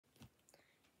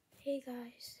Hey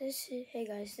guys,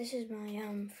 this is my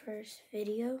first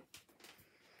video,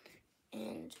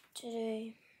 and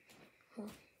today,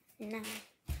 now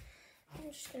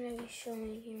I'm just gonna be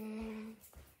showing you around.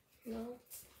 Well,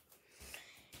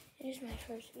 here's my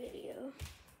first video.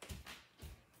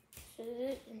 So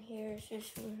this in here is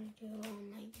just where I do all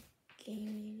my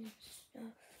gaming and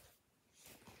stuff,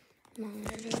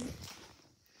 monitoring.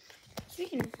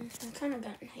 Speaking of this, I kind of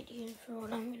got an idea for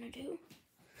what I'm gonna do.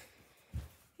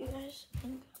 You guys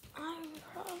think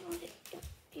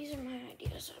these are my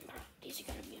ideas. These are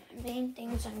gonna be my main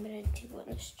things I'm gonna do on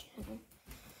this channel.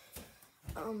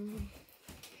 I'm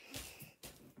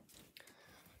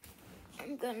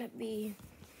gonna be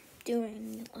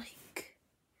doing like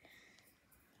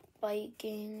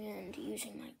biking and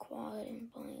using my quad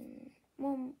and playing.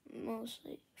 Well,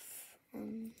 mostly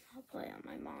I'll play on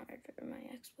my monitor, my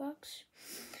Xbox,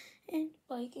 and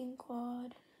biking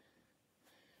quad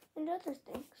and other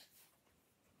things.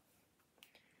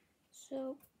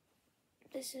 So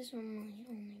this is only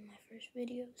my first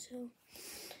video, so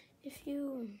if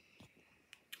you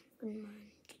wouldn't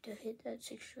mind to hit that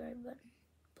subscribe button,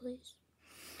 please.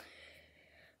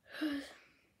 I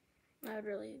would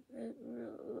really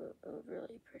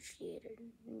appreciate it.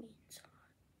 It means a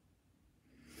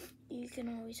lot. You can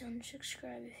always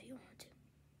unsubscribe if you want to.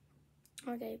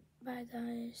 Okay, bye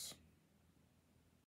guys.